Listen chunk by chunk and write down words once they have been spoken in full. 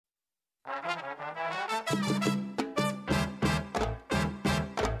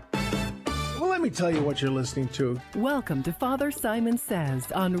Well, let me tell you what you're listening to. Welcome to Father Simon Says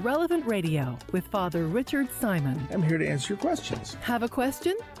on Relevant Radio with Father Richard Simon. I'm here to answer your questions. Have a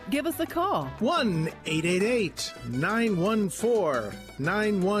question? Give us a call.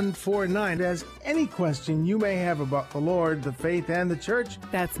 1-888-914-9149. As any question you may have about the Lord, the faith, and the church.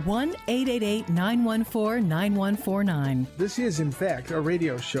 That's 1-888-914-9149. This is, in fact, a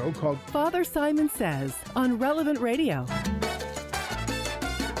radio show called Father Simon Says on Relevant Radio.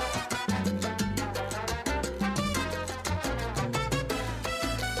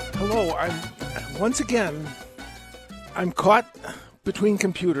 Hello, I'm caught between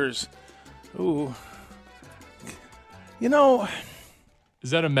computers. Ooh. You know...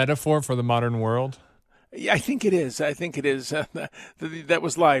 Is that a metaphor for the modern world? Yeah, I think it is. That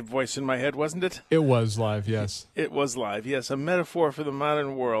was live voice in my head, wasn't it? It was live, yes. It was live, yes. A metaphor for the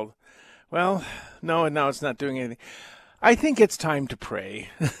modern world. Well, no, and now it's not doing anything. I think it's time to pray.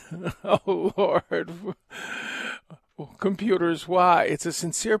 Oh, Lord. Computers, why? It's a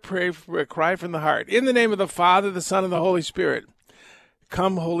sincere cry from the heart. In the name of the Father, the Son, and the Holy Spirit.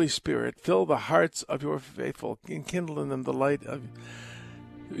 Come, Holy Spirit, fill the hearts of your faithful, and kindle in them the light of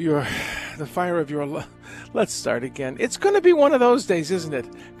the fire of your love. Let's start again. It's going to be one of those days, isn't it?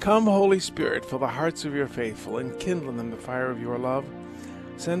 Come, Holy Spirit, fill the hearts of your faithful, and kindle in them the fire of your love.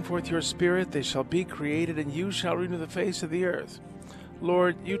 Send forth your Spirit, they shall be created, and you shall renew the face of the earth.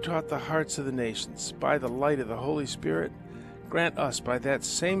 Lord, you taught the hearts of the nations by the light of the Holy Spirit. Grant us by that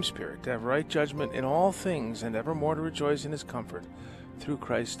same Spirit to have right judgment in all things and evermore to rejoice in his comfort, through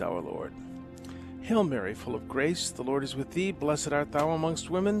Christ our Lord. Hail Mary, full of grace, the Lord is with thee. Blessed art thou amongst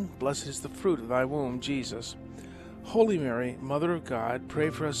women. Blessed is the fruit of thy womb, Jesus. Holy Mary, Mother of God,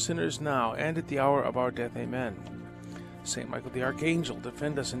 pray for us sinners now and at the hour of our death. Amen. Saint Michael the Archangel,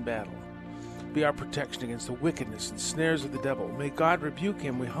 defend us in battle. Be our protection against the wickedness and snares of the devil. May God rebuke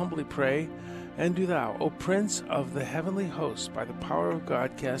him, we humbly pray. And do thou, O Prince of the heavenly hosts, by the power of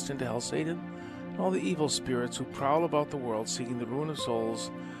God, cast into hell Satan and all the evil spirits who prowl about the world, seeking the ruin of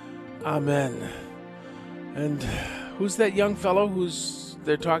souls. Amen. And who's that young fellow who's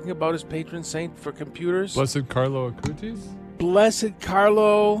they're talking about as patron saint for computers? Blessed Carlo Acutis? Blessed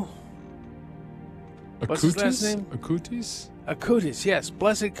Carlo... Acutis? What's his last name? Acutis? Acutis, yes.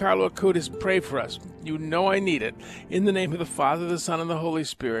 Blessed Carlo Acutis, pray for us. You know I need it. In the name of the Father, the Son, and the Holy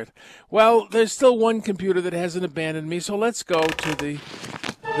Spirit. Well, there's still one computer that hasn't abandoned me, so let's go to the big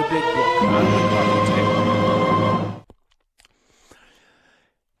book on the coffee table.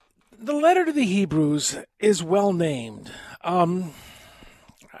 The letter to the Hebrews is well named.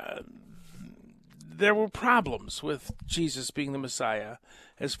 There were problems with Jesus being the Messiah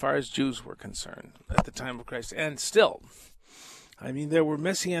as far as Jews were concerned at the time of Christ, and still. I mean, there were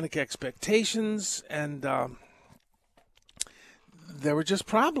messianic expectations, and there were just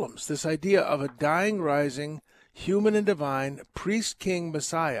problems. This idea of a dying, rising, human and divine, priest-king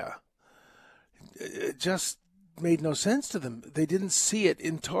Messiah just made no sense to them. They didn't see it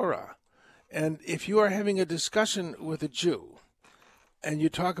in Torah. And if you are having a discussion with a Jew, and you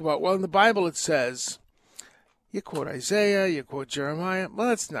talk about, well, in the Bible it says, you quote Isaiah, you quote Jeremiah, well,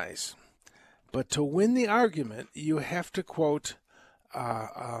 that's nice. But to win the argument, you have to quote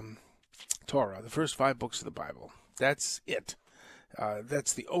Torah, the first 5 books of the Bible. That's it.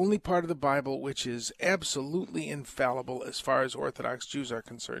 That's the only part of the Bible which is absolutely infallible as far as Orthodox Jews are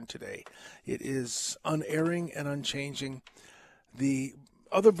concerned today. It is unerring and unchanging. The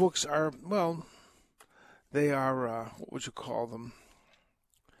other books are, well, they are, what would you call them?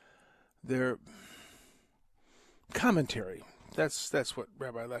 They're commentary. That's what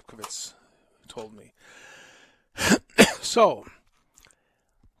Rabbi Lefkowitz told me. So,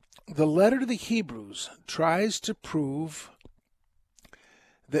 the letter to the Hebrews tries to prove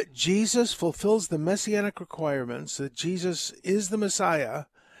that Jesus fulfills the messianic requirements, that Jesus is the Messiah,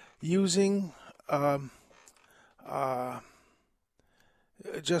 using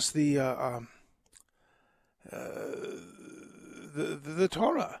just the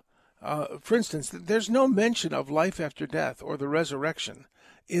Torah. For instance, there's no mention of life after death or the resurrection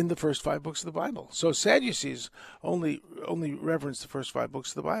in the first 5 books of the Bible. So Sadducees only reverence the first 5 books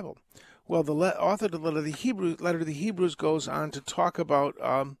of the Bible. Well, the author of the letter to the Hebrews goes on to talk about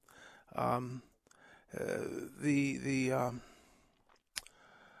the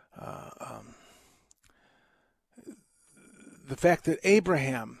fact that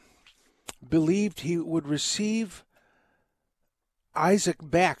Abraham believed he would receive Isaac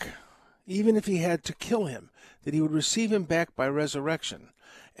back, even if he had to kill him, that he would receive him back by resurrection.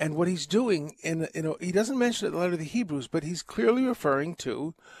 And what he's doing, he doesn't mention it in the letter to the Hebrews, but he's clearly referring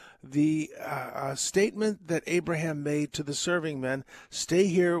to the statement that Abraham made to the serving men, "Stay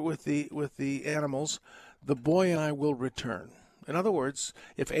here with the animals. The boy and I will return." In other words,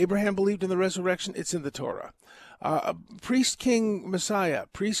 if Abraham believed in the resurrection, it's in the Torah. Priest, king, Messiah.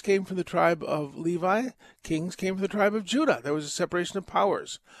 Priests came from the tribe of Levi. Kings came from the tribe of Judah. There was a separation of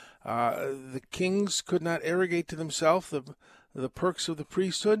powers. The kings could not arrogate to themselves the perks of the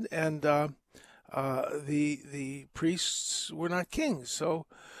priesthood, and the priests were not kings. So,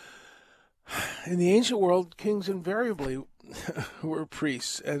 in the ancient world, kings invariably were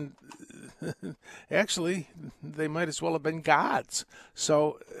priests, and actually, they might as well have been gods.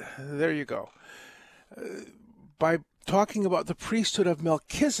 So, there you go. By talking about the priesthood of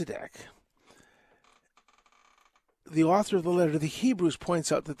Melchizedek, the author of the letter to the Hebrews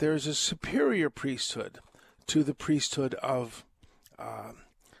points out that there is a superior priesthood to the priesthood of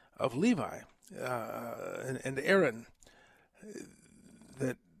Levi and Aaron,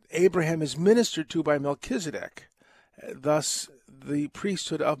 that Abraham is ministered to by Melchizedek. Thus, the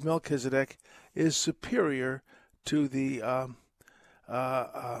priesthood of Melchizedek is superior to the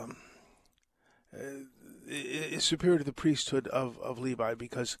priesthood of Levi,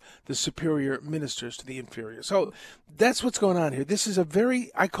 because the superior ministers to the inferior. So that's what's going on here. This is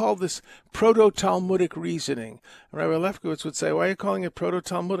I call this proto-Talmudic reasoning. Rabbi Lefkowitz would say, why are you calling it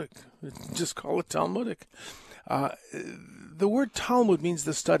proto-Talmudic? Just call it Talmudic. The word Talmud means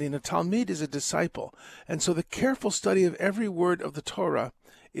the study, and a Talmid is a disciple. And so the careful study of every word of the Torah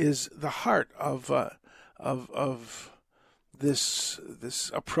is the heart of this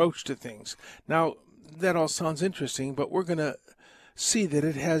approach to things. Now, that all sounds interesting, but we're going to see that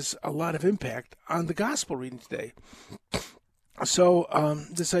it has a lot of impact on the gospel reading today. So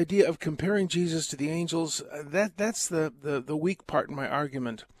this idea of comparing Jesus to the angels, that's the weak part in my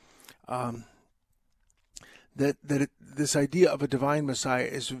argument. This idea of a divine Messiah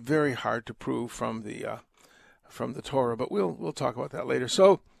is very hard to prove from the Torah, but we'll talk about that later.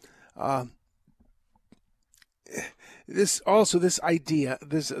 So this idea,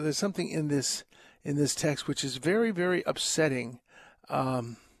 there's something in this text which is very, very upsetting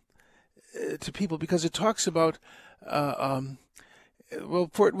to people, because it talks about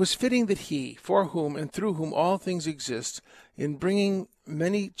for it was fitting that he, for whom and through whom all things exist, in bringing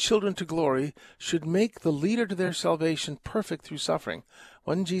many children to glory, should make the leader to their salvation perfect through suffering.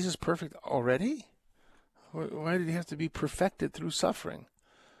 Wasn't Jesus perfect already? Why did he have to be perfected through suffering?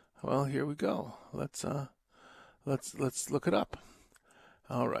 Well, here we go. Let's look it up.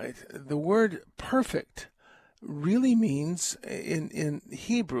 All right. The word perfect really means in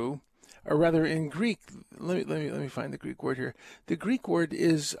Hebrew, or rather in Greek. Let me find the Greek word here. The Greek word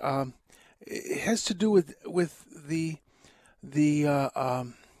is it has to do with the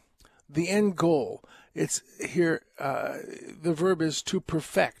end goal. It's here. The verb is to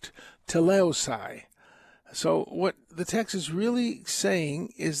perfect, teleosai. So what the text is really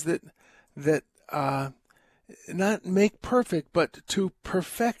saying is that not make perfect, but to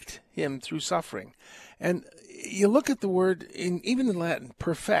perfect him through suffering. And you look at the word, even in Latin,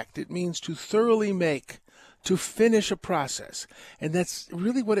 perfect, it means to thoroughly make, to finish a process. And that's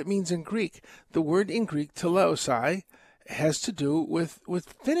really what it means in Greek. The word in Greek, teleosai, has to do with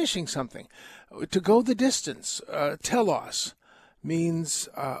finishing something. To go the distance, telos, means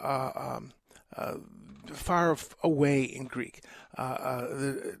far away in Greek.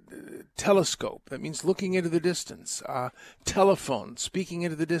 The telescope, that means looking into the distance. Telephone, speaking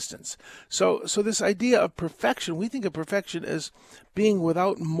into the distance. So this idea of perfection, we think of perfection as being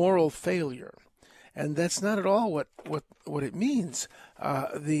without moral failure, and that's not at all what it means.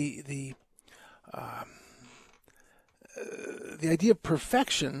 The idea of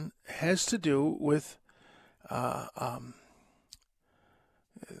perfection has to do with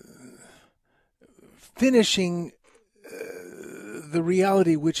finishing the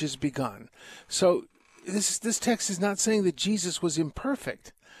reality which is begun. So this text is not saying that Jesus was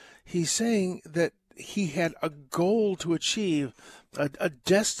imperfect. He's saying that he had a goal to achieve, a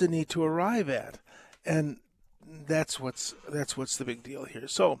destiny to arrive at, and that's what's the big deal here.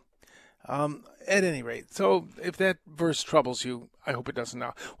 So, at any rate, so if that verse troubles you, I hope it doesn't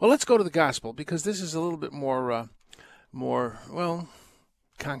now. Well, let's go to the gospel, because this is a little bit more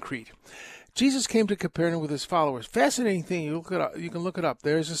concrete. Jesus came to Capernaum with his followers. Fascinating thing. You can look it up.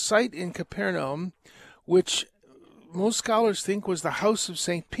 There's a site in Capernaum which most scholars think was the house of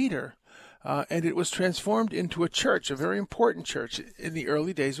St. Peter, and it was transformed into a church, a very important church in the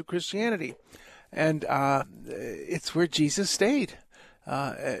early days of Christianity. And it's where Jesus stayed.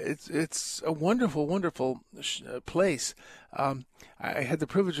 It's a wonderful, wonderful place. I had the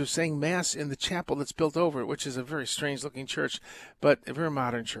privilege of saying Mass in the chapel that's built over it, which is a very strange-looking church, but a very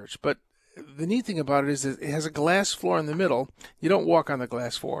modern church. But the neat thing about it is that it has a glass floor in the middle. You don't walk on the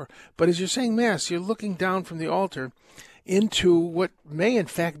glass floor, but as you're saying Mass, you're looking down from the altar into what may in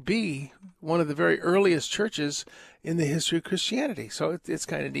fact be one of the very earliest churches in the history of Christianity. So it's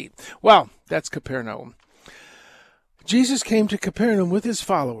kind of neat. Well, that's Capernaum. Jesus came to Capernaum with his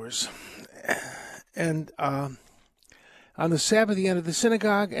followers, and on the Sabbath he entered the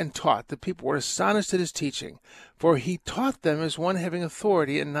synagogue and taught. The people were astonished at his teaching, for he taught them as one having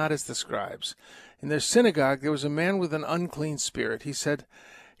authority and not as the scribes. In their synagogue there was a man with an unclean spirit.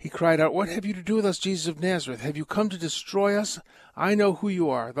 He cried out, "What have you to do with us, Jesus of Nazareth? Have you come to destroy us? I know who you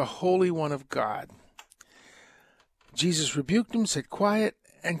are, the Holy One of God." Jesus rebuked him, said, "Quiet,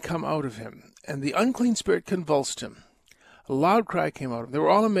 and come out of him." And the unclean spirit convulsed him. A loud cry came out of him. They were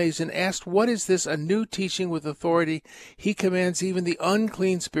all amazed and asked, "What is this, a new teaching with authority? He commands even the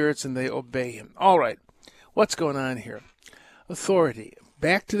unclean spirits, and they obey him." All right, what's going on here? Authority.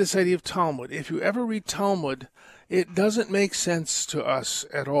 Back to this idea of Talmud. If you ever read Talmud, it doesn't make sense to us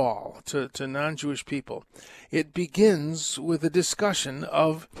at all, to non-Jewish people. It begins with a discussion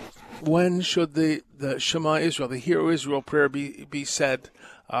of when should the Shema Israel, the Hear, O Israel prayer be said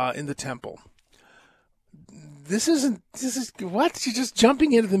in the temple. This is what? You're just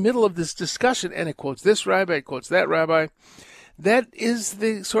jumping into the middle of this discussion, and it quotes this rabbi, it quotes that rabbi. That is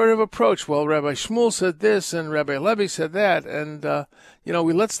the sort of approach. Well, Rabbi Shmuel said this, and Rabbi Levi said that, and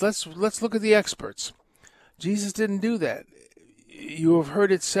let's look at the experts. Jesus didn't do that. You have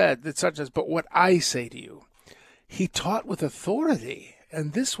heard it said that such as, but what I say to you. He taught with authority,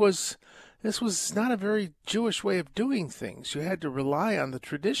 and this was not a very Jewish way of doing things. You had to rely on the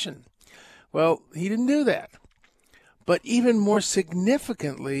tradition. Well, he didn't do that. But even more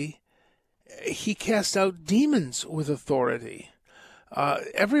significantly, he cast out demons with authority.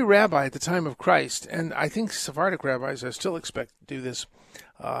 Every rabbi at the time of Christ, and I think Sephardic rabbis are still expected to do this,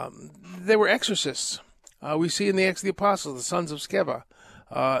 they were exorcists. We see in the Acts of the Apostles, the sons of Sceva,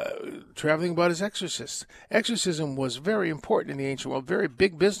 traveling about as exorcists. Exorcism was very important in the ancient world, very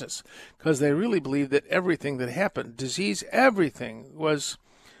big business, because they really believed that everything that happened, disease, everything was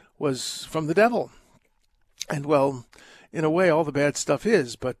from the devil. And well, in a way, all the bad stuff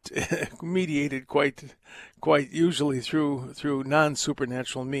is, but mediated quite usually through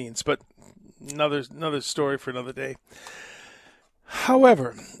non-supernatural means. But another story for another day.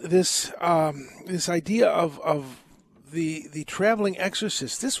 However, this idea of the traveling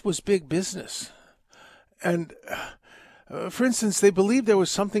exorcist, this was big business. And for instance, they believed there was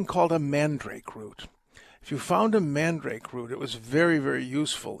something called a mandrake root. If you found a mandrake root, it was very, very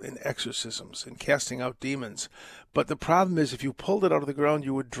useful in exorcisms, in casting out demons. But the problem is, if you pulled it out of the ground,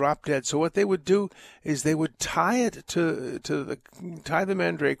 you would drop dead. So what they would do is they would tie the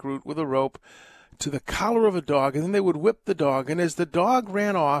mandrake root with a rope to the collar of a dog, and then they would whip the dog. And as the dog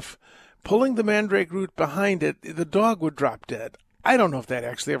ran off, pulling the mandrake root behind it, the dog would drop dead. I don't know if that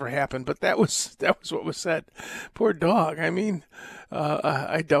actually ever happened, but that was what was said. Poor dog. I mean,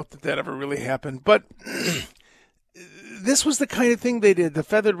 I doubt that ever really happened. But this was the kind of thing they did. The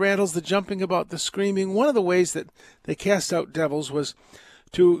feathered rattles, the jumping about, the screaming. One of the ways that they cast out devils was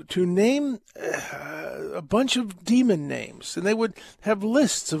to name a bunch of demon names. And they would have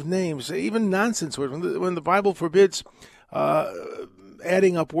lists of names, even nonsense words. When the Bible forbids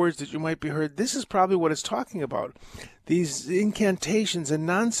adding up words that you might be heard, this is probably what it's talking about. These incantations and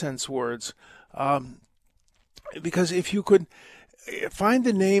nonsense words. Because if you could find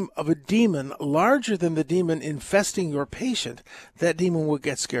the name of a demon larger than the demon infesting your patient, that demon would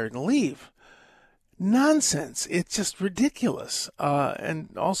get scared and leave. Nonsense. It's just ridiculous.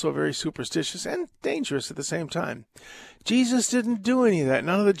 And also very superstitious and dangerous at the same time. Jesus didn't do any of that.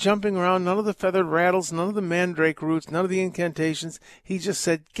 None of the jumping around, none of the feathered rattles, none of the mandrake roots, none of the incantations. He just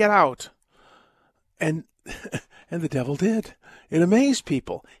said, "Get out." And the devil did. It amazed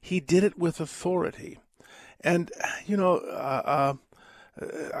people. He did it with authority. And, I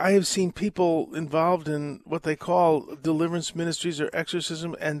have seen people involved in what they call deliverance ministries or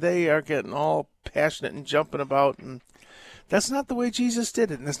exorcism, and they are getting all passionate and jumping about. And that's not the way Jesus did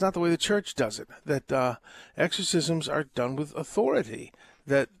it, and that's not the way the church does it. That exorcisms are done with authority.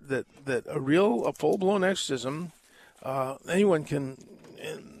 That a full-blown exorcism, anyone can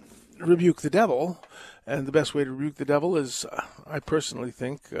rebuke the devil. And the best way to rebuke the devil is, I personally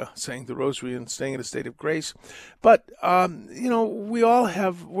think, saying the rosary and staying in a state of grace. But, we're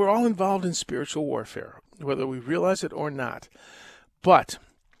all involved in spiritual warfare, whether we realize it or not. But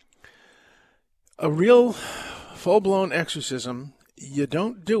a real full-blown exorcism you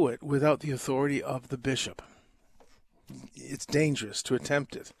don't do it without the authority of the bishop. It's dangerous to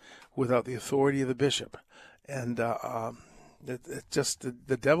attempt it without the authority of the bishop. And the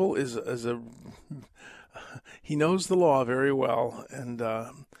devil is he knows the law very well, and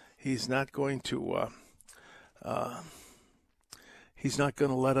he's not going to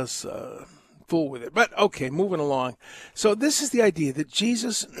let us fool with it. But okay, moving along. So this is the idea that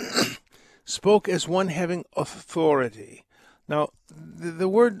Jesus spoke as one having authority. Now, the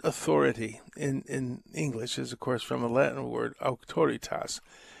word authority in English is, of course, from a Latin word auctoritas,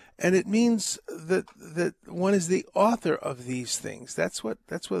 and it means that one is the author of these things. That's what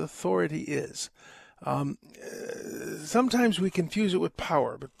authority is. Sometimes we confuse it with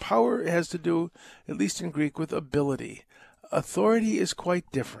power, but power has to do, at least in Greek, with ability. Authority is quite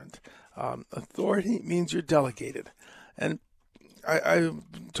different. Authority means you're delegated, and I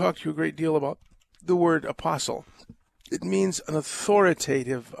talked to you a great deal about the word apostle. It means an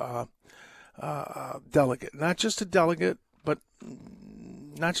authoritative delegate, not just a delegate, but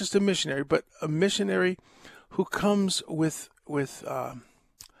not just a missionary, but a missionary who comes with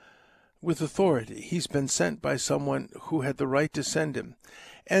authority. He's been sent by someone who had the right to send him,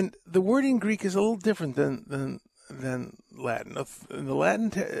 and the word in Greek is a little different than Latin. In the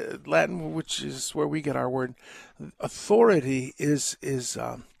Latin, which is where we get our word, authority is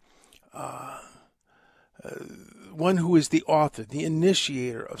one who is the author, the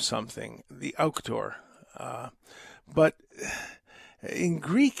initiator of something, the auctor. But in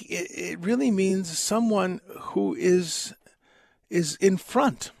Greek, it really means someone who is in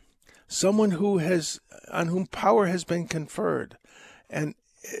front, someone on whom power has been conferred, and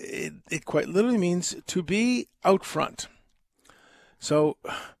it quite literally means to be out front. So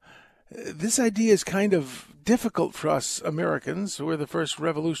this idea is kind of difficult for us Americans. We're the first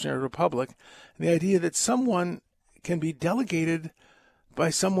revolutionary republic. And the idea that someone can be delegated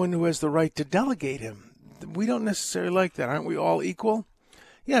by someone who has the right to delegate him. We don't necessarily like that. Aren't we all equal?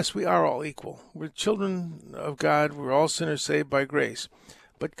 Yes, we are all equal. We're children of God. We're all sinners saved by grace.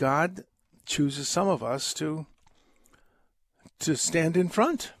 But God chooses some of us to stand in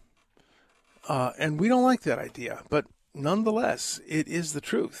front. And we don't like that idea. But nonetheless, it is the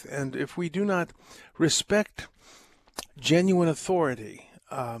truth. And if we do not respect genuine authority,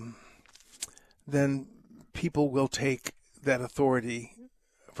 then people will take that authority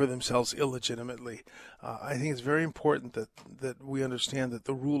for themselves illegitimately. I think it's very important that we understand that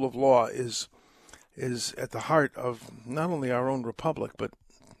the rule of law is at the heart of not only our own republic, but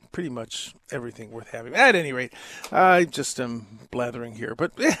pretty much everything worth having. At any rate, I just am blathering here,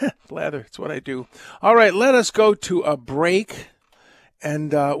 but blather, it's what I do. All right, let us go to a break,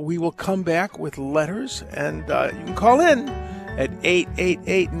 and we will come back with letters, and you can call in at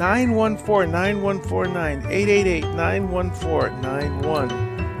 888-914-9149,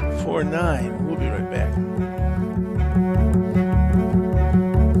 888-914-9149. We'll be right back.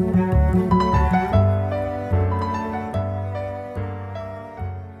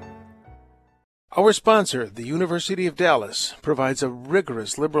 Our sponsor, the University of Dallas, provides a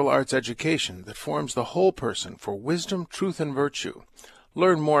rigorous liberal arts education that forms the whole person for wisdom, truth, and virtue.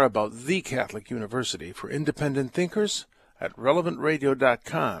 Learn more about the Catholic University for independent thinkers at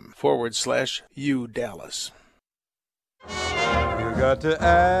relevantradio.com/UDallas. You got to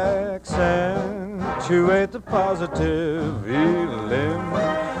accentuate the positive,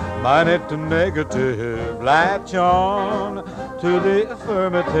 minus the negative, latch on to the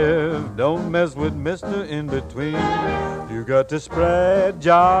affirmative, don't mess with Mr. In-Between. You got to spread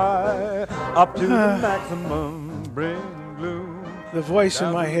joy up to the maximum, bring gloom. The voice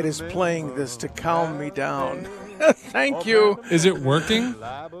in my head is playing this to calm me down. Thank you. Is it working?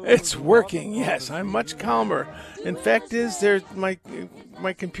 It's working, yes. I'm much calmer. In fact, my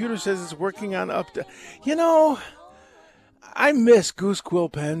computer says it's working on up to... You know, I miss goose quill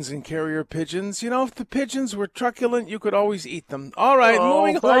pens and carrier pigeons. You know, if the pigeons were truculent, you could always eat them. All right,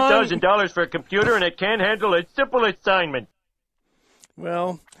 moving along. $5,000 for a computer, and it can't handle a simple assignment.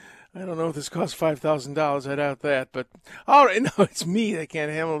 Well, I don't know if this costs $5,000. I doubt that. But, all right, no, it's me that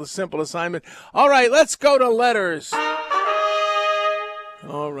can't handle the simple assignment. All right, let's go to letters.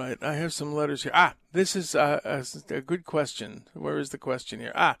 All right, I have some letters here. This is a good question. Where is the question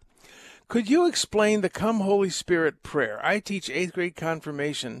here? Could you explain the Come Holy Spirit prayer? I teach 8th grade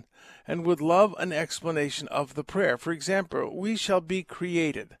confirmation and would love an explanation of the prayer. For example, we shall be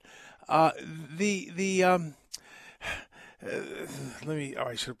created. I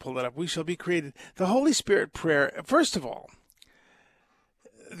should have pulled that up. We shall be created. The Holy Spirit prayer, first of all,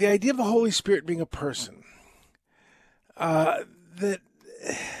 the idea of the Holy Spirit being a person, that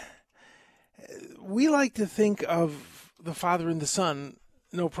we like to think of the Father and the Son,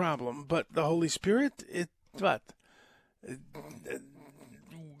 no problem. But the Holy Spirit, what?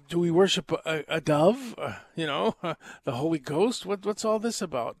 Do we worship a dove? The Holy Ghost? What's all this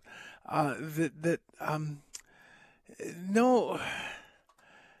about? No.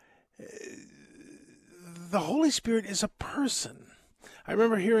 The Holy Spirit is a person. I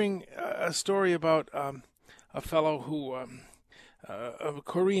remember hearing a story about a fellow who, a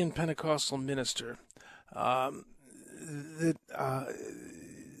Korean Pentecostal minister,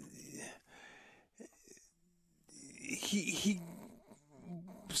 he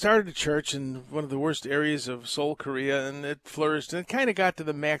started a church in one of the worst areas of Seoul, Korea, and it flourished. And it kind of got to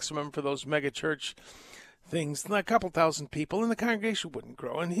the maximum for those mega church things, a couple thousand people, and the congregation wouldn't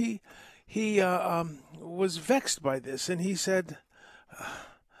grow. And he was vexed by this, and he said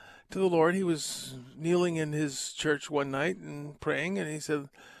to the Lord, he was kneeling in his church one night and praying, and he said,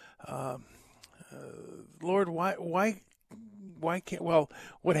 Lord, why can't, well,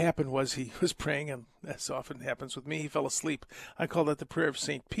 what happened was he was praying, and as often happens with me, he fell asleep. I call that the prayer of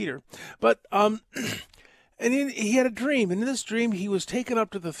St. Peter. But, and he had a dream, and in this dream, he was taken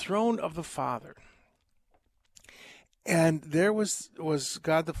up to the throne of the Father. And there was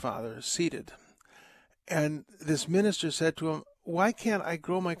God the Father seated. And this minister said to him, why can't I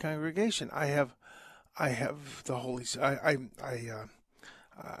grow my congregation? I have the Holy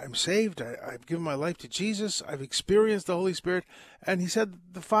I'm saved. I've given my life to Jesus. I've experienced the Holy Spirit. And he said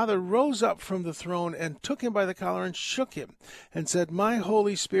the Father rose up from the throne and took him by the collar and shook him and said, my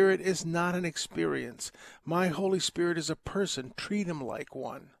Holy Spirit is not an experience. My Holy Spirit is a person. Treat him like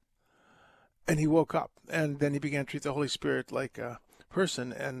one. And he woke up, and then he began to treat the Holy Spirit like a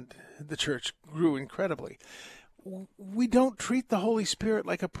person, and the church grew incredibly. We don't treat the Holy Spirit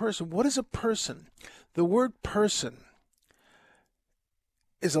like a person. What is a person? The word person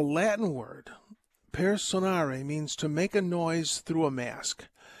is a Latin word. Personare means to make a noise through a mask.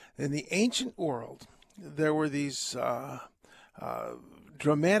 In the ancient world, there were these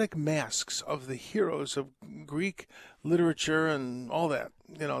dramatic masks of the heroes of Greek literature and all that.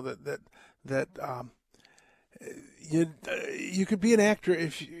 You could be an actor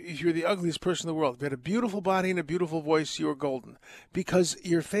if you're the ugliest person in the world. If you had a beautiful body and a beautiful voice, you were golden because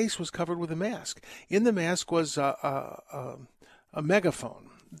your face was covered with a mask. In the mask was a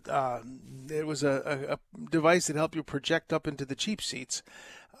megaphone. It was a device that helped you project up into the cheap seats,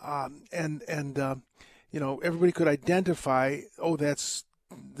 and everybody could identify. Oh, that's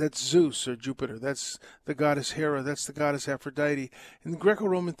Zeus or Jupiter. That's the goddess Hera. That's the goddess Aphrodite. In the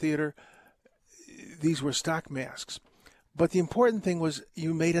Greco-Roman theater, these were stock masks. But the important thing was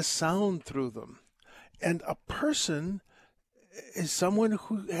you made a sound through them. And a person is someone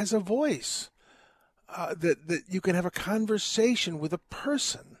who has a voice, that you can have a conversation with a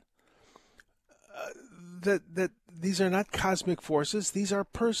person. That these are not cosmic forces. These are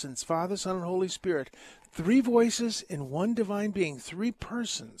persons, Father, Son, and Holy Spirit. 3 voices in one divine being, 3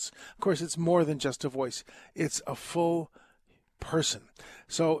 persons. Of course, it's more than just a voice. It's a full person.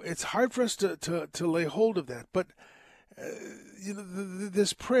 So it's hard for us to lay hold of that. But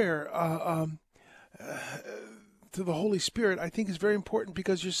this prayer to the Holy Spirit, I think, is very important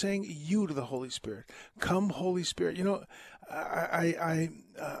because you're saying you to the Holy Spirit. Come, Holy Spirit. I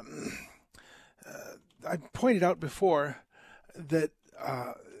pointed out before that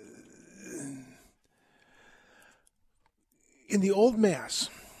in the old Mass,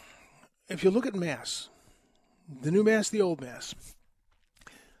 if you look at Mass, the new Mass, the old Mass,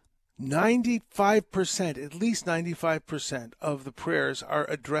 95%, at least 95% of the prayers are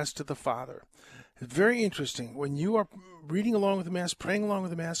addressed to the Father. It's very interesting. When you are reading along with the Mass, praying along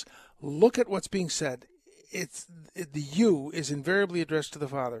with the Mass, look at what's being said. The you is invariably addressed to the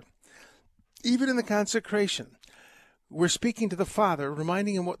Father. Even in the consecration, we're speaking to the Father,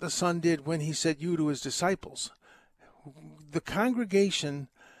 reminding him what the Son did when he said you to his disciples. The congregation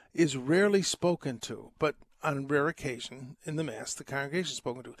is rarely spoken to, but on rare occasion in the Mass, the congregation is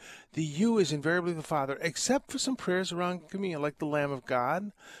spoken to. The you is invariably the Father, except for some prayers around communion, like the Lamb of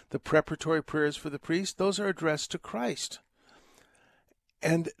God, the preparatory prayers for the priest. Those are addressed to Christ.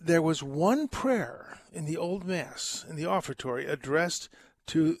 And there was one prayer in the old Mass, in the offertory, addressed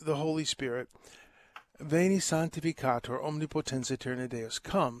to the Holy Spirit. Veni sanctificator omnipotens aeterna Deus.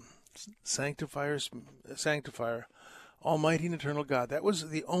 Come, sanctifier, Almighty and eternal God. That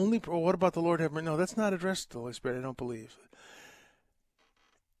was the only. What about the Lord have mercy? No, that's not addressed to the Holy Spirit, I don't believe.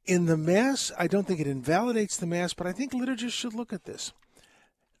 In the Mass, I don't think it invalidates the Mass, but I think liturgists should look at this.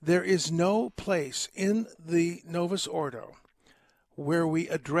 There is no place in the Novus Ordo where we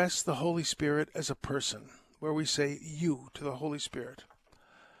address the Holy Spirit as a person, where we say you to the Holy Spirit.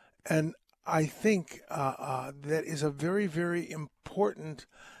 And I think that is a very, very important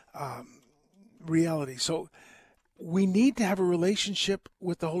reality. So we need to have a relationship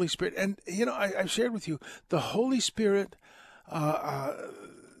with the Holy Spirit. And, I've shared with you, the Holy Spirit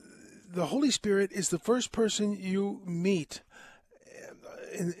is the first person you meet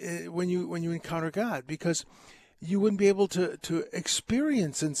when you encounter God, because you wouldn't be able to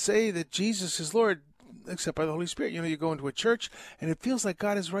experience and say that Jesus is Lord except by the Holy Spirit. You go into a church and it feels like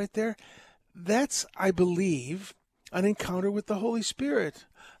God is right there. That's, I believe, an encounter with the Holy Spirit.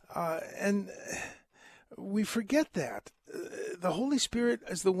 And we forget that. The Holy Spirit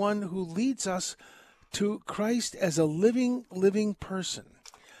is the one who leads us to Christ as a living person.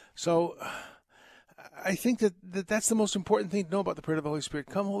 So I think that's the most important thing to know about the prayer of the Holy Spirit.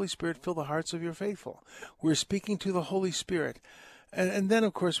 Come, Holy Spirit, fill the hearts of your faithful. We're speaking to the Holy Spirit. And then,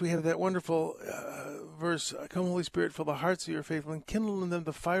 of course, we have that wonderful verse, come, Holy Spirit, fill the hearts of your faithful and kindle in them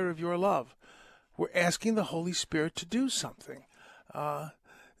the fire of your love. We're asking the Holy Spirit to do something. And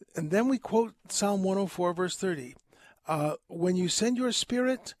then we quote Psalm 104, verse 30. When you send your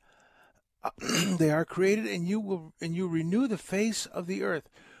Spirit, they are created, and you renew the face of the earth.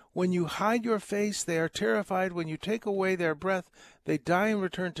 When you hide your face, they are terrified. When you take away their breath, they die and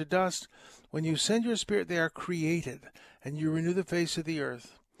return to dust. When you send your Spirit, they are created, and you renew the face of the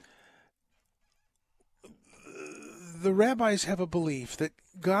earth. The rabbis have a belief that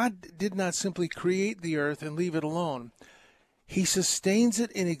God did not simply create the earth and leave it alone. He sustains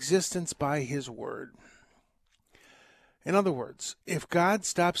it in existence by His word. In other words, if God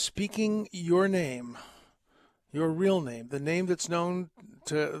stops speaking your name, your real name, the name that's known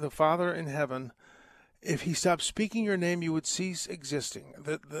to the Father in heaven, if He stopped speaking your name, you would cease existing.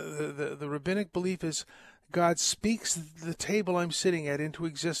 The rabbinic belief is God speaks the table I'm sitting at into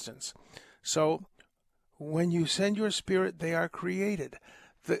existence. So when you send your Spirit, they are created.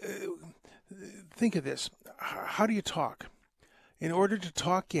 Think of this. How do you talk? In order to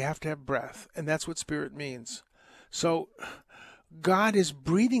talk, you have to have breath, and that's what Spirit means. So God is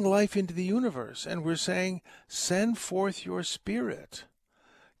breathing life into the universe, and we're saying, send forth your Spirit.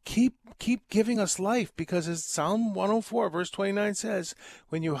 Keep giving us life, because as Psalm 104, verse 29 says,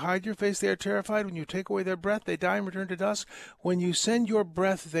 when you hide your face, they are terrified. When you take away their breath, they die and return to dust. When you send your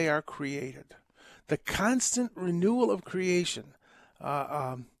breath, they are created. The constant renewal of creation.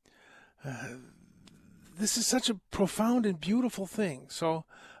 This is such a profound and beautiful thing. So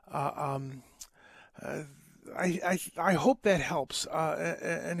I hope that helps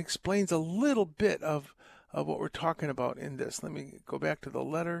and explains a little bit of what we're talking about in this. Let me go back to the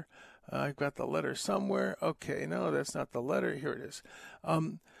letter. I've got the letter somewhere. Okay, no, that's not the letter. Here it is.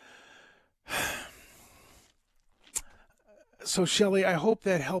 So, Shelley, I hope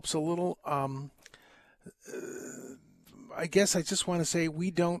that helps a little. I guess I just want to say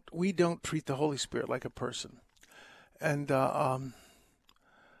we don't treat the Holy Spirit like a person, and I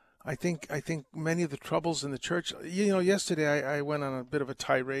think many of the troubles in the church. Yesterday I went on a bit of a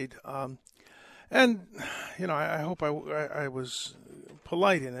tirade, and I hope I was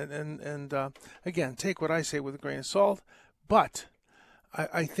polite in it, and again, take what I say with a grain of salt, but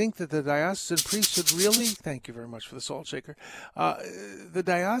I think that the diocesan priesthood really, thank you very much for the salt shaker, the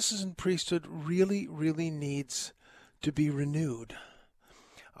diocesan priesthood really needs to be renewed.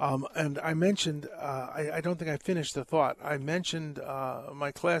 And I mentioned, I don't think I finished the thought, I mentioned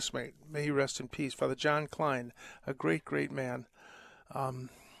my classmate, may he rest in peace, Father John Klein, a great man.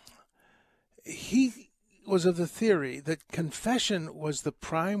 He was of the theory that confession was the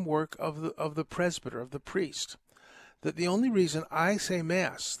prime work of the presbyter, of the priest. That the only reason I say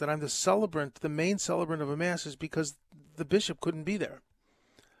Mass, that I'm the main celebrant of a Mass, is because the bishop couldn't be there.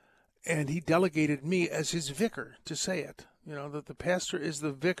 And he delegated me as his vicar to say it. That the pastor is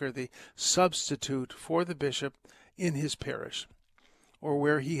the vicar, the substitute for the bishop in his parish, or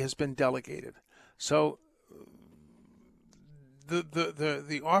where he has been delegated. So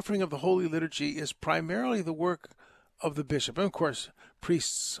the offering of the Holy Liturgy is primarily the work of the bishop. And of course,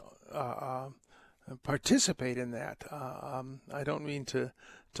 priests participate in that. I don't mean to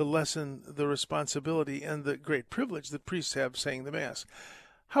lessen the responsibility and the great privilege that priests have saying the Mass.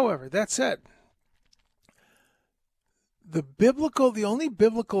 However, that said, the only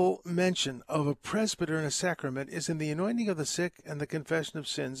biblical mention of a presbyter in a sacrament is in the anointing of the sick and the confession of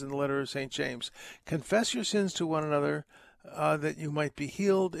sins in the letter of St. James. Confess your sins to one another, that you might be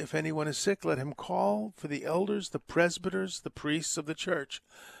healed. If anyone is sick, let him call for the elders, the presbyters, the priests of the church.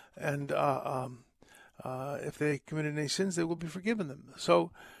 And if they committed any sins, they will be forgiven them.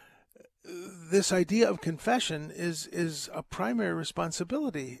 So this idea of confession is a primary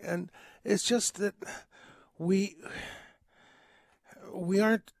responsibility, and it's just that we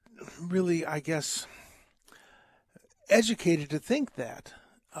aren't really, I guess, educated to think that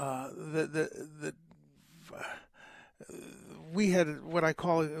we had what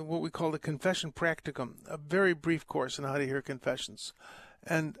we call the confession practicum, a very brief course on how to hear confessions,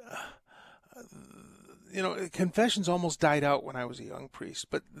 and confessions almost died out when I was a young priest,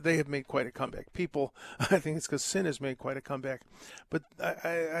 but they have made quite a comeback. People, I think it's because sin has made quite a comeback. But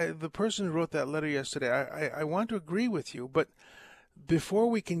the person who wrote that letter yesterday, I want to agree with you, but before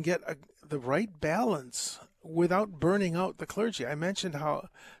we can get the right balance without burning out the clergy, I mentioned how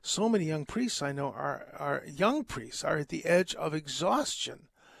so many young priests I know are young priests are at the edge of exhaustion.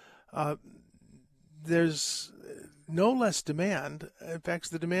 There's no less demand. In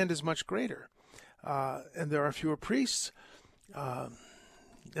fact, the demand is much greater. And there are fewer priests. And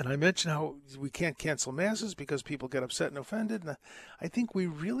I mentioned how we can't cancel masses because people get upset and offended. And I think we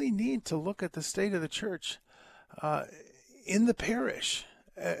really need to look at the state of the church in the parish,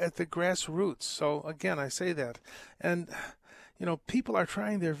 at the grassroots. So again, I say that. And, people are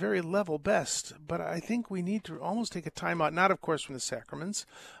trying their very level best, but I think we need to almost take a time out, not of course from the sacraments.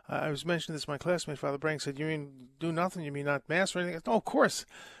 I was mentioning this, my classmate, Father Brank, said, you mean do nothing? You mean not Mass or anything? No, of course,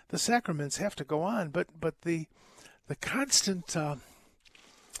 the sacraments have to go on, but the constant, the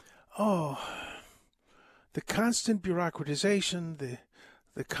constant bureaucratization,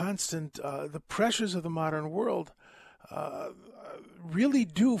 the constant, the pressures of the modern world really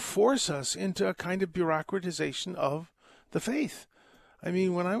do force us into a kind of bureaucratization of the faith. I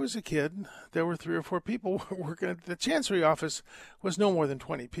mean, when I was a kid, there were 3 or 4 people working at the Chancery office. Was no more than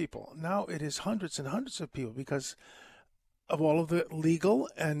 20 people. Now it is hundreds and hundreds of people because of all of the legal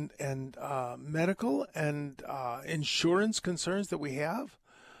and medical and insurance concerns that we have.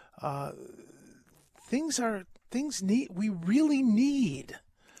 We really need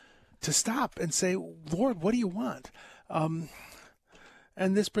to stop and say, Lord, what do you want? And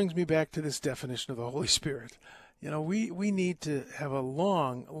this brings me back to this definition of the Holy Spirit. We need to have a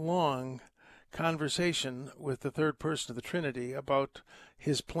long conversation with the third person of the Trinity about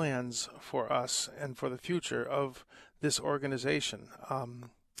his plans for us and for the future of this organization.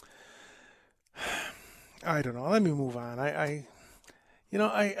 I don't know. Let me move on. I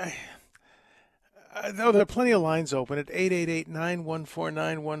know there are plenty of lines open at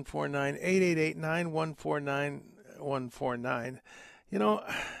 888-914-9149, 888-914-9149.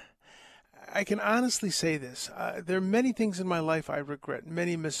 I can honestly say this. There are many things in my life I regret,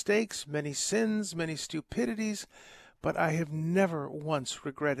 many mistakes, many sins, many stupidities, but I have never once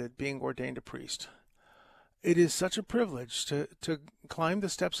regretted being ordained a priest. It is such a privilege to climb the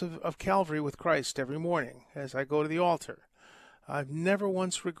steps of Calvary with Christ every morning as I go to the altar. I've never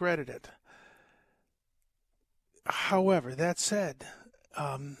once regretted it. However, that said,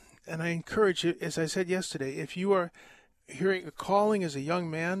 and I encourage you, as I said yesterday, if you are hearing a calling as a young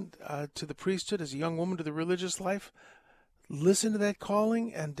man to the priesthood, as a young woman to the religious life, listen to that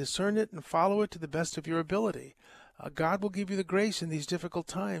calling and discern it and follow it to the best of your ability. God will give you the grace in these difficult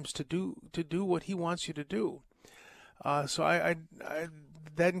times to do what He wants you to do. So I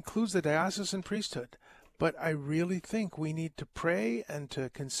that includes the diocesan priesthood. But I really think we need to pray and to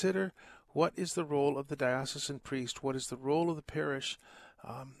consider what is the role of the diocesan priest, what is the role of the parish.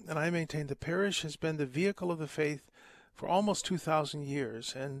 And I maintain the parish has been the vehicle of the faith for almost 2,000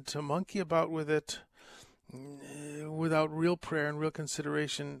 years, and to monkey about with it without real prayer and real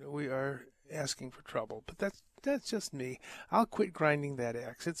consideration, we are asking for trouble. But that's just me. I'll quit grinding that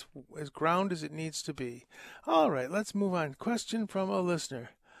axe. It's as ground as it needs to be. All right, let's move on. Question from a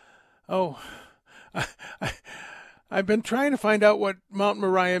listener. I've been trying to find out what Mount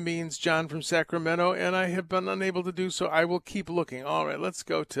Moriah means, John from Sacramento, and I have been unable to do so. I will keep looking. All right, let's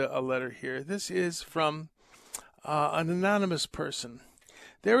go to a letter here. This is from an anonymous person.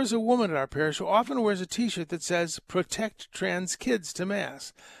 There is a woman at our parish who often wears a T-shirt that says, "Protect trans kids" to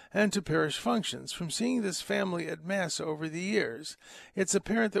Mass and to parish functions. From seeing this family at Mass over the years, it's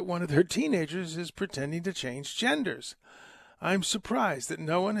apparent that one of their teenagers is pretending to change genders. I'm surprised that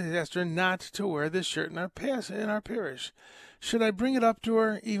no one has asked her not to wear this shirt in our parish. Should I bring it up to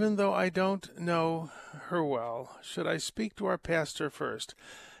her, even though I don't know her well? Should I speak to our pastor first?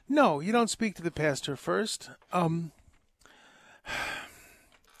 No, you don't speak to the pastor first.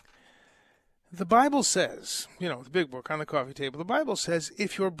 The Bible says, the big book on the coffee table, the Bible says,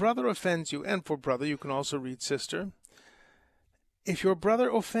 if your brother offends you, and for brother you can also read sister, if your brother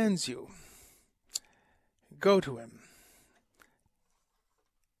offends you, go to him.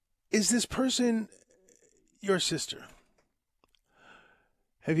 Is this person your sister?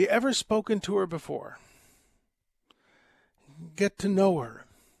 Have you ever spoken to her before? Get to know her.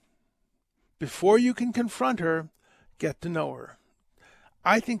 Before you can confront her, get to know her.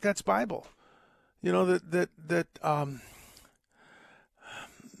 I think that's Bible. You know,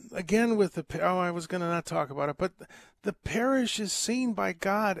 again with I was going to not talk about it, but the parish is seen by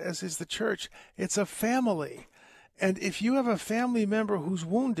God as is the church. It's a family. And if you have a family member who's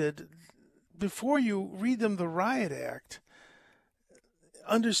wounded, before you read them the Riot Act,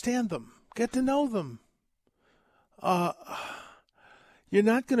 understand them, get to know them. You're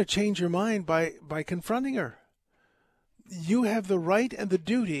not going to change your mind by confronting her. You have the right and the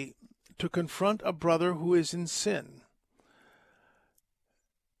duty to confront a brother who is in sin.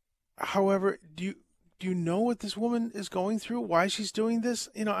 However, do you know what this woman is going through? Why she's doing this?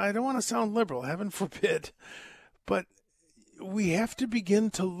 You know, I don't want to sound liberal, heaven forbid, but we have to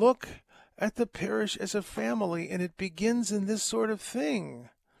begin to look at the parish as a family, and it begins in this sort of thing.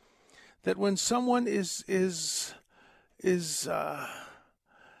 That when someone is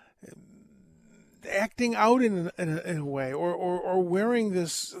acting out in a way, or wearing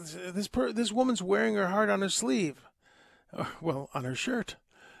this woman's wearing her heart on her sleeve, well, on her shirt,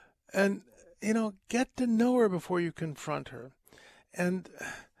 and you know, get to know her before you confront her, and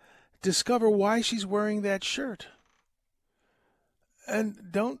discover why she's wearing that shirt,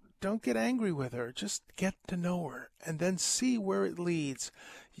 and don't get angry with her. Just get to know her, and then see where it leads.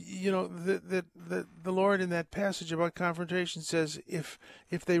 You know, the Lord in that passage about confrontation says, if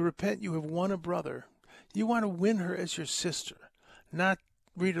they repent, you have won a brother. You want to win her as your sister, not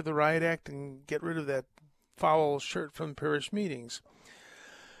read her the Riot Act and get rid of that foul shirt from parish meetings.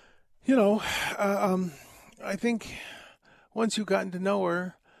 You know, I think once you've gotten to know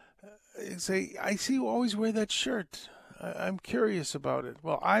her, you say, I see you always wear that shirt. I'm curious about it.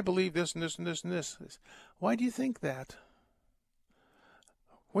 Well, I believe this and this and this and this. Why do you think that?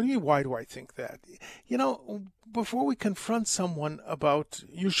 What do you mean, why do I think that? You know, before we confront someone about,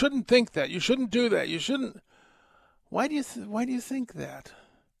 you shouldn't think that, you shouldn't do that, you shouldn't. Why do you think that?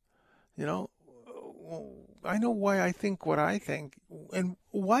 You know, I know why I think what I think, and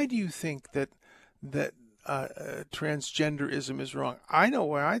why do you think that transgenderism is wrong? I know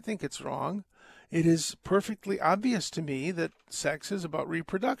why I think it's wrong. It is perfectly obvious to me that sex is about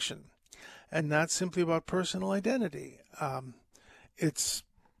reproduction, and not simply about personal identity. It's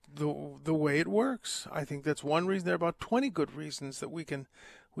the way it works. I think that's one reason. There are about 20 good reasons that we can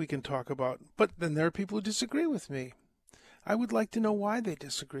talk about. But then there are people who disagree with me. I would like to know why they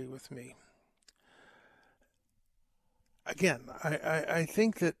disagree with me. Again, I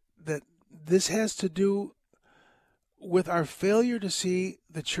think that this has to do with our failure to see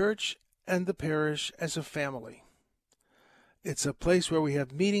the church and the parish as a family. It's a place where we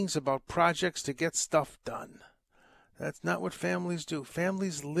have meetings about projects to get stuff done. That's not what families do.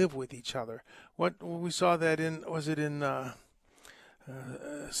 Families live with each other. What we saw that in, was it in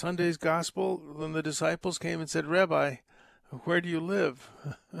Sunday's Gospel, when the disciples came and said, Rabbi, where do you live?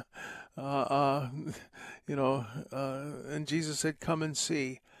 And Jesus said, come and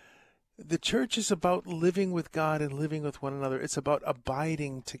see. The church is about living with God and living with one another. It's about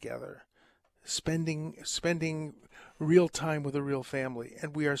abiding together, spending real time with a real family.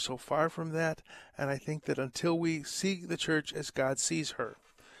 And we are so far from that. And I think that until we see the church as God sees her,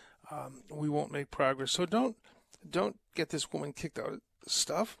 we won't make progress. So don't get this woman kicked out of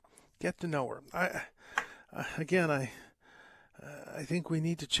stuff. Get to know her. I think we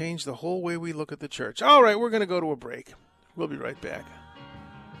need to change the whole way we look at the church. All right, we're going to go to a break. We'll be right back.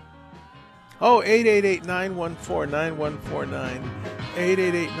 888-914-9149.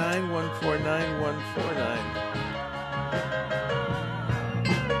 888-914-9149.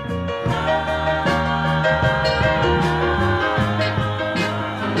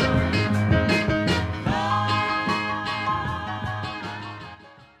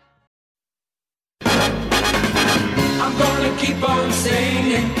 I'm gonna keep on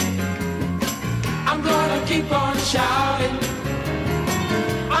singing. I'm gonna keep on shouting.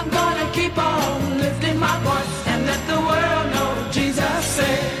 I'm gonna keep on lifting my voice and let the world know Jesus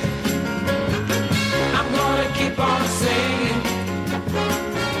said. I'm gonna keep on singing.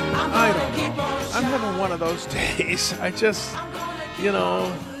 I'm having one of those days.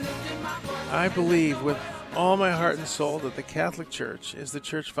 I believe with all my heart and soul that the Catholic Church is the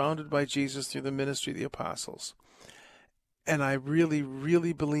church founded by Jesus through the ministry of the apostles. And I really,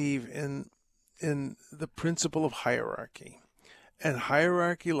 really believe in the principle of hierarchy. And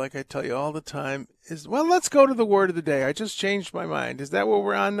hierarchy, like I tell you all the time, is, well, let's go to the word of the day. I just changed my mind. Is that what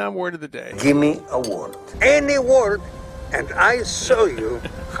we're on now? Word of the day. Give me a word. Any word, and I show you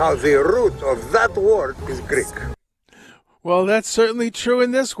how the root of that word is Greek. Well, that's certainly true in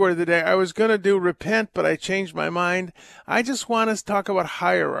this word of the day. I was going to do repent, but I changed my mind. I just want to talk about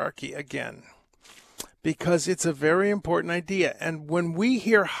hierarchy again. because it's a very important idea. And when we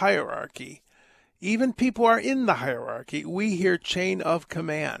hear hierarchy, even people who are in the hierarchy, we hear chain of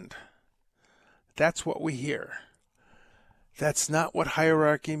command. That's what we hear. That's not what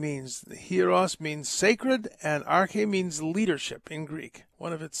hierarchy means. Hieros means sacred, and arche means leadership in Greek,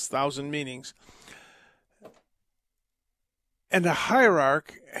 one of its 1,000 meanings. And a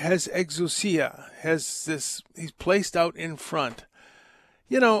hierarch has exousia, has this, he's placed out in front.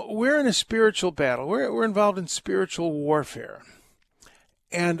 You know, we're in a spiritual battle. We're involved in spiritual warfare.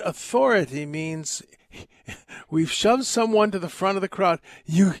 And authority means we've shoved someone to the front of the crowd.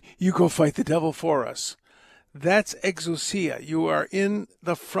 You go fight the devil for us. That's exousia. You are in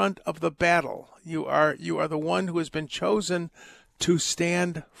the front of the battle. You are the one who has been chosen to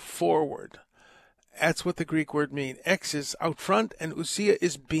stand forward. That's what the Greek word means. Ex is out front, and ousia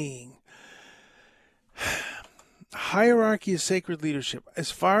is being. Hierarchy is sacred leadership. As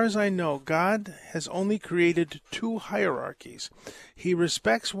far as I know, God has only created 2 hierarchies. He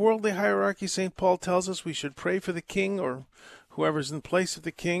respects worldly hierarchy. St. Paul tells us we should pray for the king or whoever's in place of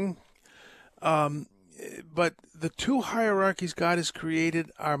the king. But the 2 hierarchies God has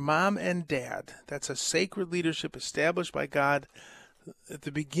created are mom and dad. That's a sacred leadership established by God at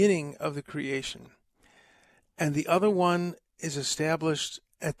the beginning of the creation. And the other one is established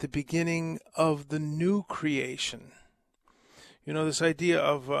at the beginning of the new creation. You know, this idea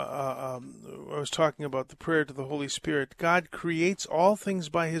of, I was talking about the prayer to the Holy Spirit. God creates all things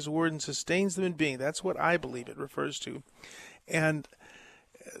by his word and sustains them in being. That's what I believe it refers to. And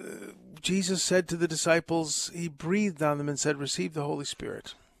Jesus said to the disciples, he breathed on them and said, receive the Holy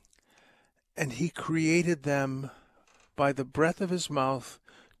Spirit. And he created them by the breath of his mouth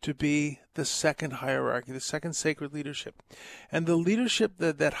to be the second hierarchy, the second sacred leadership. And the leadership,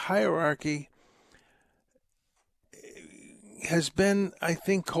 that hierarchy has been, I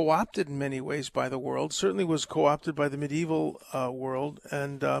think, co-opted in many ways by the world. Certainly was co-opted by the medieval world.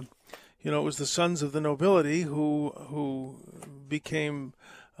 And, it was the sons of the nobility who became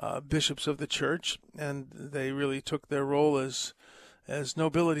bishops of the church, and they really took their role as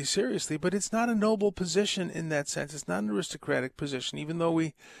nobility seriously. But it's not a noble position in that sense. It's not an aristocratic position, even though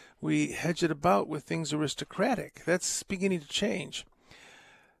we hedge it about with things aristocratic. That's beginning to change.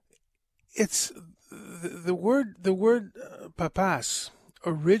 It's the word papas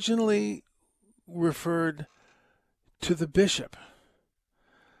originally referred to the bishop.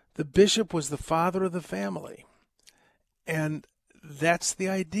 The bishop was the father of the family, and that's the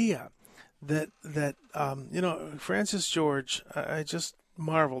idea. That Francis George, I just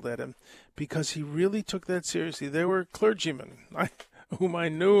marveled at him because he really took that seriously. There were clergymen whom I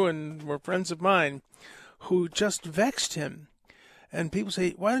knew and were friends of mine who just vexed him. And people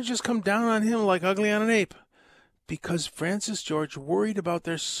say, why don't you just come down on him like ugly on an ape? Because Francis George worried about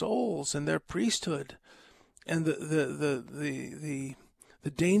their souls and their priesthood and the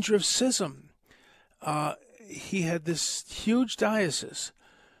danger of schism. He had this huge diocese.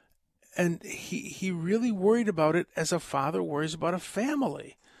 And he really worried about it as a father worries about a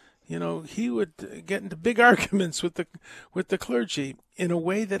family. He would get into big arguments with the clergy in a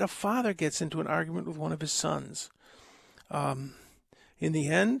way that a father gets into an argument with one of his sons. In the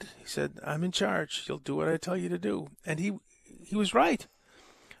end, he said, I'm in charge. You'll do what I tell you to do. And he was right.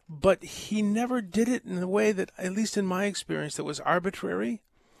 But he never did it in a way that, at least in my experience, that was arbitrary.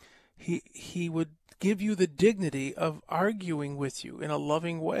 He would give you the dignity of arguing with you in a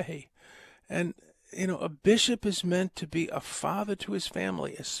loving way. And, a bishop is meant to be a father to his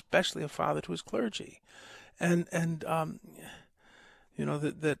family, especially a father to his clergy. I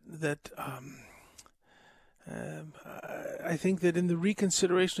think that in the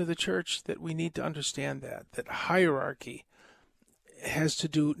reconsideration of the church that we need to understand that hierarchy has to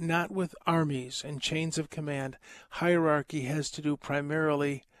do not with armies and chains of command. Hierarchy has to do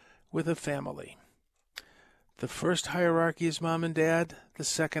primarily with a family. The first hierarchy is mom and dad. The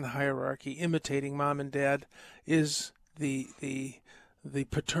second hierarchy, imitating mom and dad, is the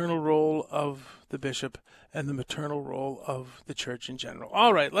paternal role of the bishop and the maternal role of the church in general.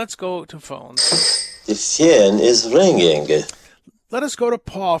 All right, let's go to phones. The phone is ringing. Let us go to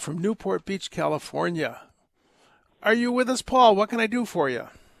Paul from Newport Beach, California. Are you with us, Paul? What can I do for you?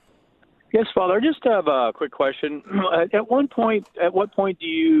 Yes, Father. I just have a quick question. At what point do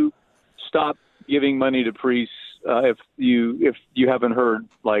you stop giving money to priests if you haven't heard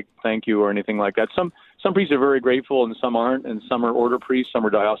thank you or anything like that? Some priests are very grateful and some aren't, and some are order priests, some are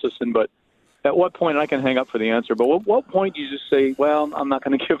diocesan. But at what point, and I can hang up for the answer, but what point do you just say, well, I'm not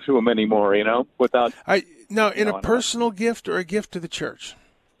going to give to them anymore, without... a personal gift or a gift to the church?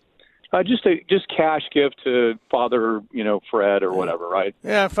 Just cash gift to Father, Fred or whatever, right?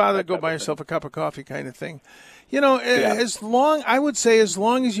 Yeah, Father, go buy yourself a cup of coffee kind of thing. As long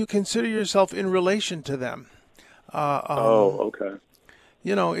as you consider yourself in relation to them. Okay. I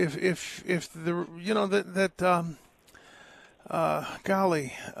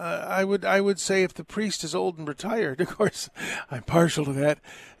would say if the priest is old and retired, of course, I'm partial to that,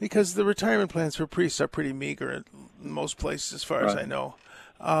 because the retirement plans for priests are pretty meager in most places, as far as I know.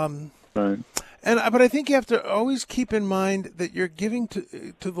 Right. But I think you have to always keep in mind that you're giving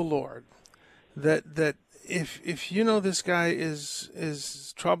to the Lord. That if this guy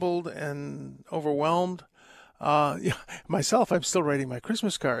is troubled and overwhelmed. Myself, I'm still writing my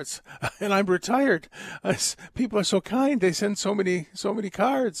Christmas cards, and I'm retired. People are so kind; they send so many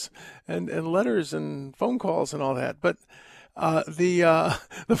cards and letters and phone calls and all that. But the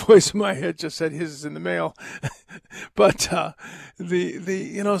voice in my head just said his is in the mail. But so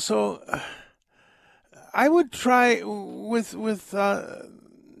I would try with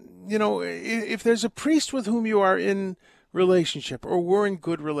if there's a priest with whom you are in relationship or were in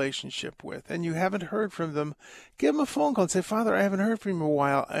good relationship with, and you haven't heard from them, give them a phone call and say, Father, I haven't heard from you in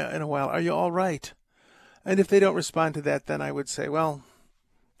a while. Are you all right? And if they don't respond to that, then I would say, well,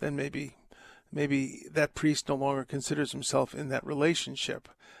 then maybe that priest no longer considers himself in that relationship.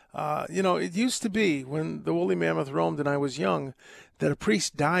 It used to be when the woolly mammoth roamed and I was young that a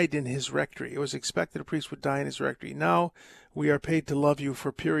priest died in his rectory. It was expected a priest would die in his rectory. Now we are paid to love you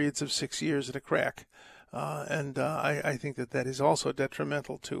for periods of 6 years at a crack. I think that is also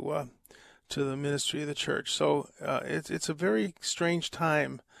detrimental to the ministry of the church. So it's a very strange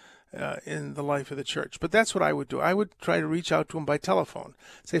time in the life of the church. But that's what I would do. I would try to reach out to him by telephone.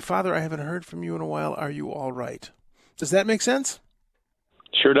 Say, Father, I haven't heard from you in a while. Are you all right? Does that make sense?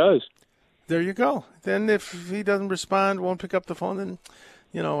 Sure does. There you go. Then if he doesn't respond, won't pick up the phone, then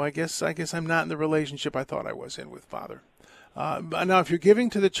I guess I'm not in the relationship I thought I was in with Father. Now, if you're giving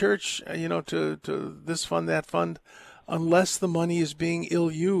to the church, to this fund, that fund, unless the money is being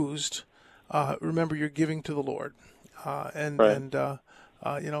ill-used, remember you're giving to the Lord, that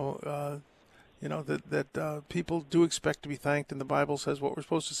people do expect to be thanked, and the Bible says what we're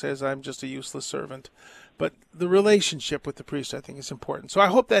supposed to say is, "I'm just a useless servant." But the relationship with the priest, I think, is important. So I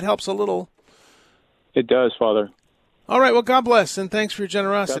hope that helps a little. It does, Father. All right. Well, God bless, and thanks for your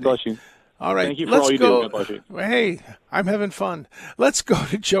generosity. God bless you. All right, thank you for all you do. God bless you. Hey, I'm having fun. Let's go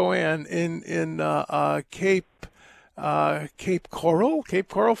to Joanne in Cape Coral,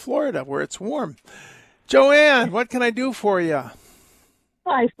 Florida, where it's warm. Joanne, what can I do for you?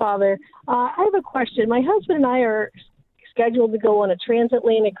 Hi, Father. I have a question. My husband and I are scheduled to go on a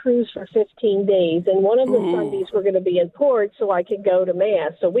transatlantic cruise for 15 days, and one of the Sundays we're going to be in port so I can go to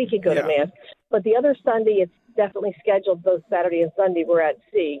Mass, so we could go to Mass. But the other Sunday, it's definitely scheduled, both Saturday and Sunday, we're at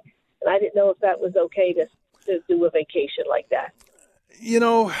sea. And I didn't know if that was okay to do a vacation like that.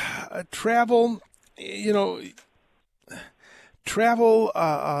 Travel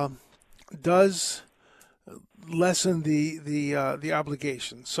does lessen the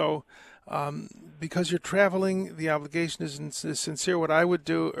obligation. So because you're traveling, the obligation isn't as sincere. What I would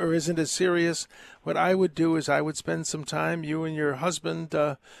do, or isn't as serious, what I would do is I would spend some time, you and your husband,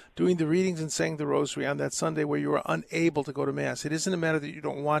 doing the readings and saying the rosary on that Sunday where you are unable to go to Mass. It isn't a matter that you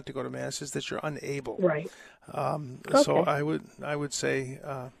don't want to go to Mass, it's that you're unable. Right. Okay. So I would say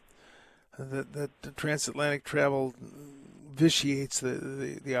that the transatlantic travel vitiates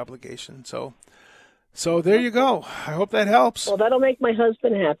the obligation. So there you go. I hope that helps. Well, that'll make my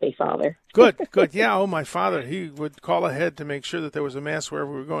husband happy, Father. Good. Yeah, my father, he would call ahead to make sure that there was a Mass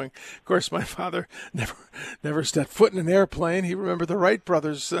wherever we were going. Of course, my father never stepped foot in an airplane. He remembered the Wright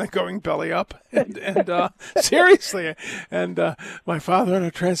brothers going belly up. And seriously. And my father on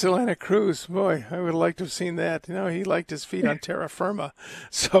a transatlantic cruise, boy, I would have liked to have seen that. He liked his feet on terra firma.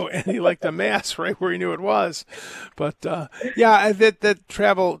 And he liked the Mass right where he knew it was. But, that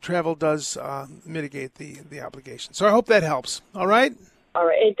travel does mitigate the obligation. So I hope that helps. All right? All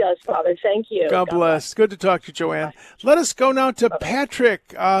right, it does, Father. Thank you. God bless. Good to talk to you, Joanne. Bye. Let us go now to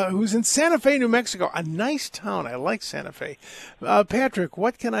Patrick, who's in Santa Fe, New Mexico. A nice town. I like Santa Fe. Patrick,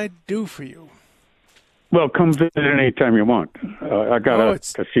 what can I do for you? Well, come visit anytime you want. I got a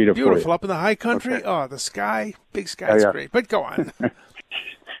casita for you. Beautiful. Up in the high country. Okay. Oh, the sky. Big sky is great. But go on.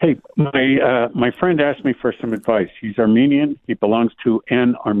 Hey, my friend asked me for some advice. He's Armenian. He belongs to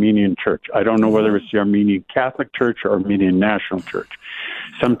an Armenian church. I don't know whether it's the Armenian Catholic Church or Armenian National Church.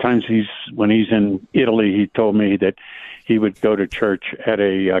 Sometimes when he's in Italy, he told me that he would go to church at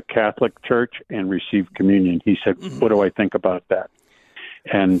a Catholic church and receive communion. He said, what do I think about that?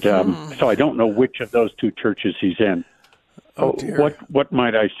 And so I don't know which of those two churches he's in. Oh, dear. What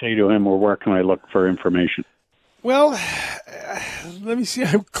might I say to him, or where can I look for information? Well, let me see.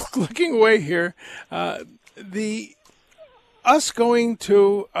 I'm looking away here. Us going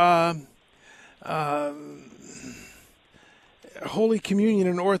to Holy Communion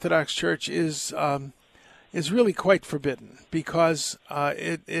in Orthodox Church is really quite forbidden, because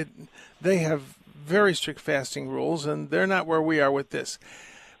they have very strict fasting rules, and they're not where we are with this.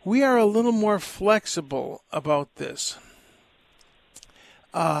 We are a little more flexible about this.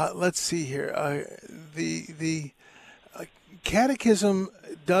 Let's see here. The Catechism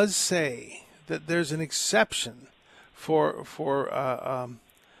does say that there's an exception for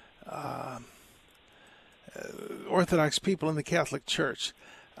Orthodox people in the Catholic Church.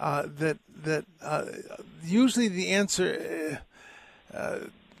 That usually the answer,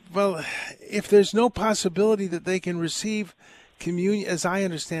 well, if there's no possibility that they can receive communion, as I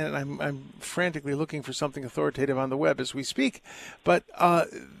understand it, I'm frantically looking for something authoritative on the web as we speak, but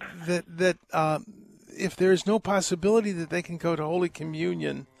if there is no possibility that they can go to Holy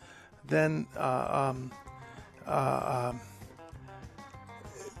Communion, then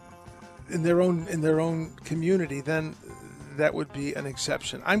in their own community, then that would be an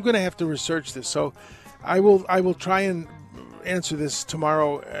exception. I'm going to have to research this, so I will try and answer this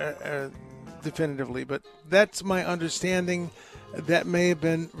tomorrow definitively. But that's my understanding. That may have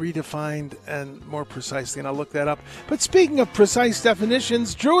been redefined and more precisely, and I'll look that up. But speaking of precise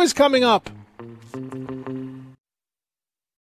definitions, Drew is coming up.